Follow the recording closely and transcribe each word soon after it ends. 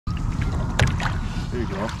There you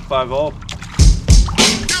go. 5-0.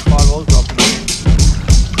 5-0's dropping in.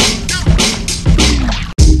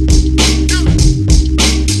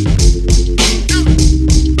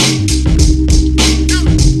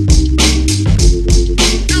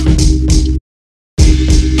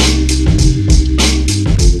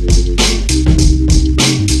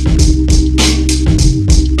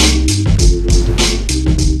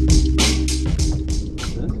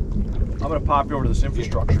 I'm gonna pop you over to this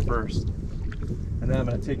infrastructure first, and then I'm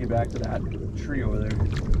gonna take you back to that tree over there.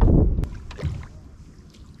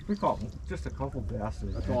 We caught just a couple bass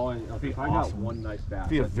today. That's all I think. I got one nice bass.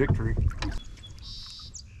 Be a victory. Kind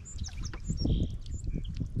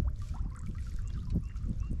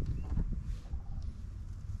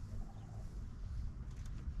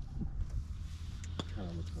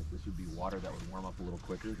of looks like this would be water that would warm up a little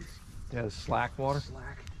quicker. Yeah, it's slack water.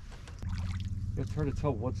 Slack. It's hard to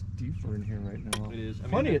tell what's deeper in here right now. It is.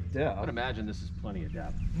 Plenty of depth. I would imagine this is plenty of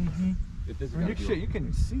depth. Mm-hmm. If this is You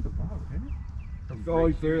can see the bottom, can you? Oh,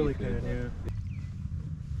 you barely can, yeah.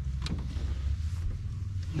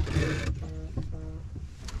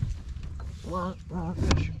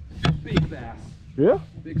 Fish. Big bass. Yeah?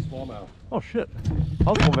 Big smallmouth. Oh shit.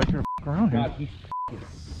 I'll go back here and around here. God, he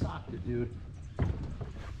socked it, dude.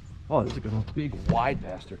 Oh, this is a good one. Big wide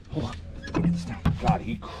bastard. Hold on. Let me get this down. God,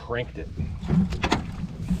 he cranked it.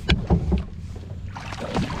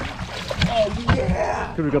 Oh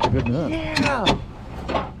yeah! Could have got the good net. Yeah!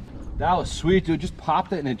 That was sweet, dude. Just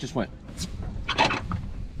popped it and it just went.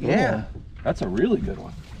 Yeah, that's a really good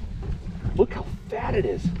one. Look how fat it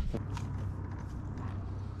is.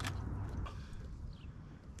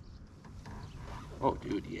 Oh,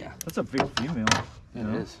 dude, yeah. That's a big female. It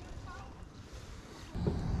is.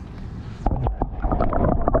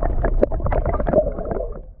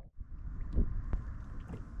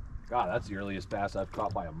 God, that's the earliest bass I've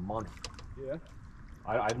caught by a month. Yeah.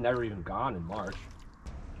 I've never even gone in March.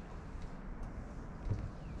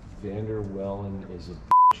 Vander Wellen is a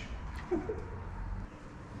bitch.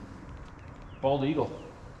 Bald eagle.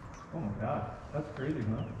 Oh my god. That's crazy,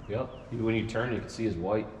 huh? Yep. When you turn, you can see his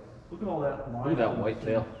white. Look at all that line. Look at that white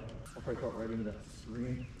tail. I'll probably cut right into that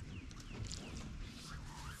stream.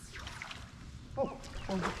 Oh.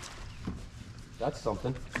 That's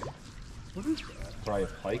something. What is that? Probably a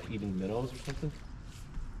pike eating minnows or something.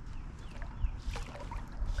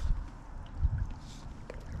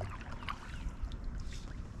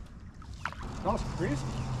 That was crazy.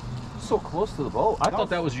 So close to the boat. I thought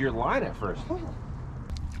that was your line at first.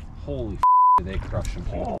 Holy did they crush some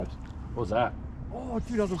people. What was that? Oh,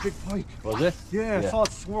 dude, that was a big pike. Was it? Yeah, I saw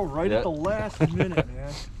it swirl right at the last minute,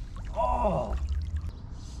 man. Oh.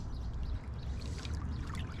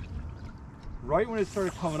 Right when it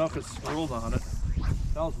started coming up, it swirled on it.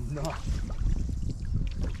 That was nuts.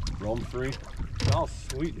 Roam free. That was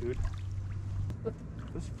sweet, dude.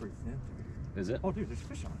 This is pretty thin, dude. Is it? Oh, dude, there's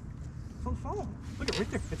fish on it. Something's following it. Look at it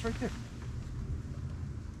right there. It's right there.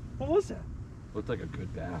 What was that? Looked like a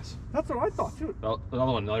good bass. That's what I thought, too. Oh,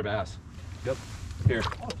 another one, another bass. Yep. Here.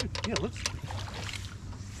 Oh, dude, yeah, let's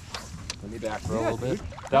Let me back for a little dude.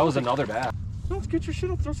 bit. That was another bass. let's get your shit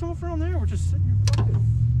up. Throw some up around there. We're just sitting here. Fuck it.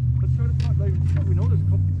 Let's try to find, like, we know there's a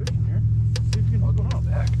couple fish in here. See if we can hook them up.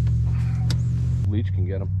 Back. Leech can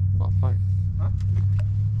get them. Oh, fine. Huh?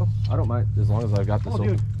 Oh, I don't mind as long as I've got this Oh,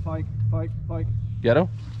 open. dude. Pike. Get him?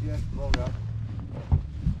 Yeah, well got.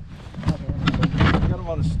 I got him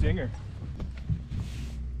on a stinger.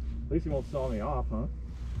 At least he won't saw me off, huh?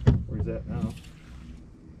 Where he's at now?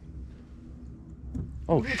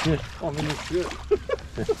 Oh, shit. Oh, I mean, this shit.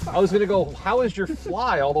 I was gonna go, how is your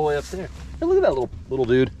fly all the way up there? Hey, look at that little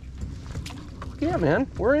dude. Yeah, man,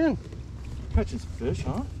 we're in. Catching some fish,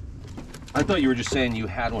 huh? I thought you were just saying you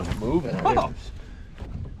had one moving. Oh.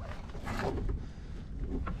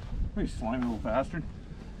 You slimy little bastard.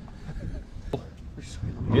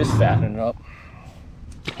 Just fattening it up.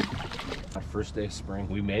 Our first day of spring.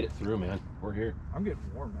 We made it through, man. We're here. I'm getting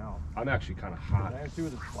warm now. I'm actually kind of hot. I see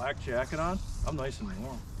with this black jacket on, I'm nice and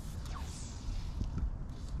warm.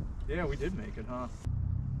 Yeah, we did make it, huh?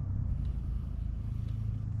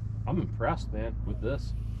 I'm impressed, man, with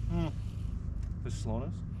this. The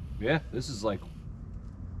slowness? Yeah, this is like,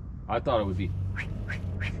 I thought it would be.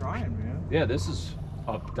 I'm trying, man. Yeah, this is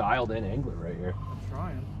a dialed in angler right here. I'm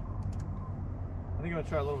trying. I think I'm gonna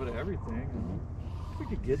try a little bit of everything. If we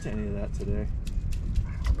could get to any of that today.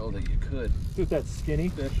 I don't know that you could. Dude, that skinny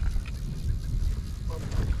fish.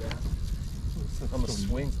 On the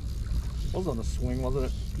swing. Was on the swing, wasn't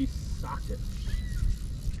it? He socked it.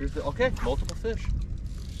 Here's the, okay, multiple fish.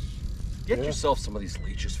 Get yourself some of these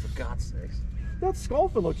leeches, for God's sakes. That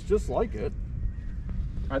skullfin looks just like it.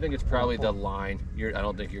 I think it's probably the line. I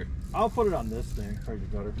don't think you're. I'll put it on this thing. Probably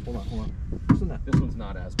better. Hold on. What's in that? This one's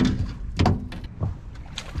not as big.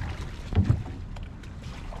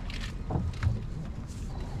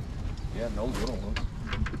 Yeah, no little ones.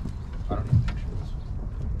 I don't know. Picture this.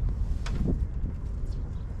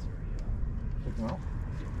 Check them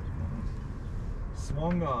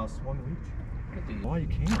out. Swam leech. Why you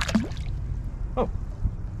can't? Oh.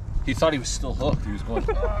 He thought he was still hooked. He was going,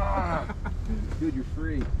 ah! Dude, you're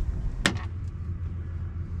free.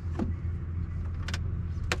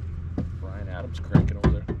 Brian Adams cranking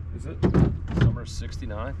over there. Is it? Summer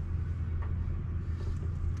 69.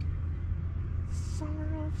 Summer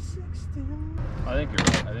of 69. I think you're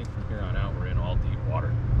right. I think from here on out, we're in all deep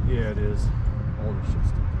water. Yeah, it is. All this shit's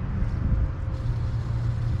stuck in here.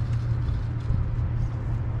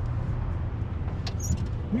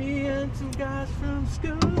 Me and some guys from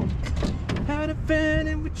school had a fan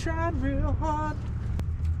and we tried real hard.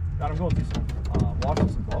 God, I'm going through some, washing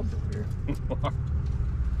some bugs over here.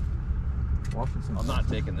 Washing some. I'm not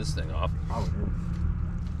taking this thing off. I would do.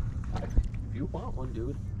 If you want one,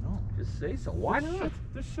 dude, No. just say so. Why not?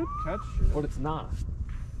 This should catch shit. But it's not.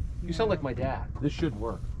 You sound like my dad. This should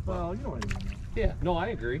work. Well, you know what I mean. Yeah, no, I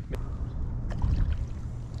agree.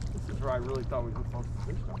 This is where I really thought we hooked most of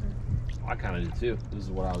the fish down here. I kind of did too. This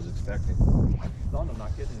is what I was expecting. I'm stunned I'm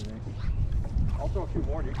not getting anything. I'll throw a few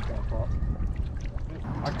more and you can come across.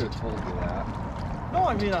 I could have told you that. No,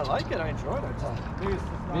 I mean, I like it. I enjoyed it.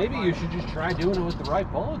 Maybe you should just try doing it with the right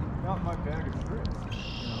bug. Not my bag of tricks.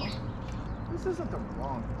 You know? This isn't the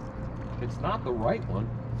wrong. It's not the right one.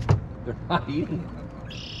 They're not eating it.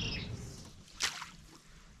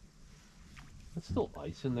 There's still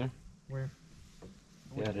ice in there. Where?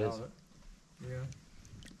 Yeah, it is. Yeah.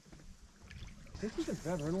 This isn't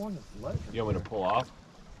bad. Right along this ledge. You want me to pull off?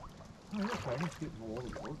 Oh, yeah, okay. I'm just getting all over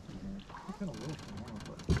the boat in here. It's kind of little tomorrow,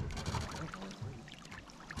 but.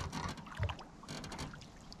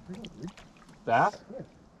 Bass? Yeah.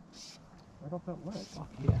 Right off that ledge. Fuck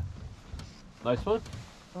yeah. Nice one?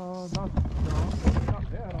 Not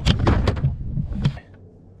bad. I don't think.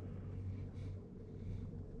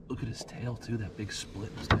 Look at his tail too, that big split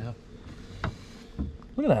in his tail.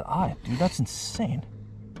 Look at that eye, dude. That's insane.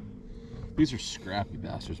 These are scrappy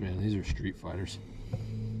bastards, man. These are street fighters.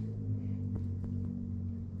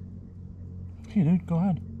 Okay, dude, go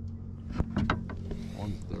ahead.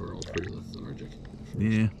 They were all pretty lethargic.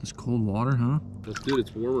 Yeah, this cold water, huh? But dude,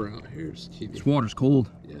 it's warmer out here. Just keep This water's cold.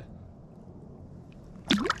 Yeah.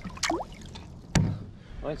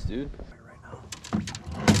 Nice, dude. Right now.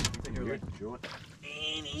 Think you're like joint.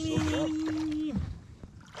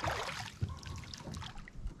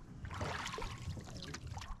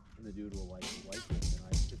 And the dude will like it, and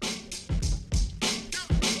I just.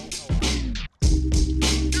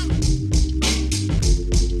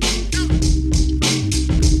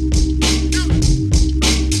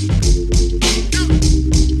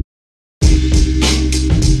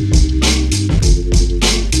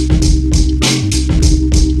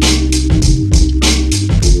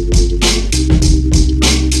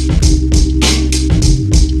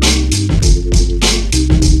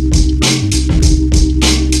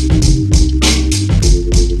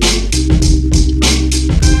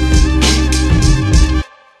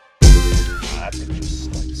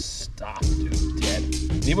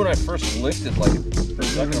 Even when I first lifted, like for a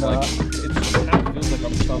second, I'm like, it just kind of feels like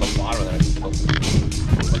I'm just on the bottom, and then I just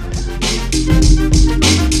tilted.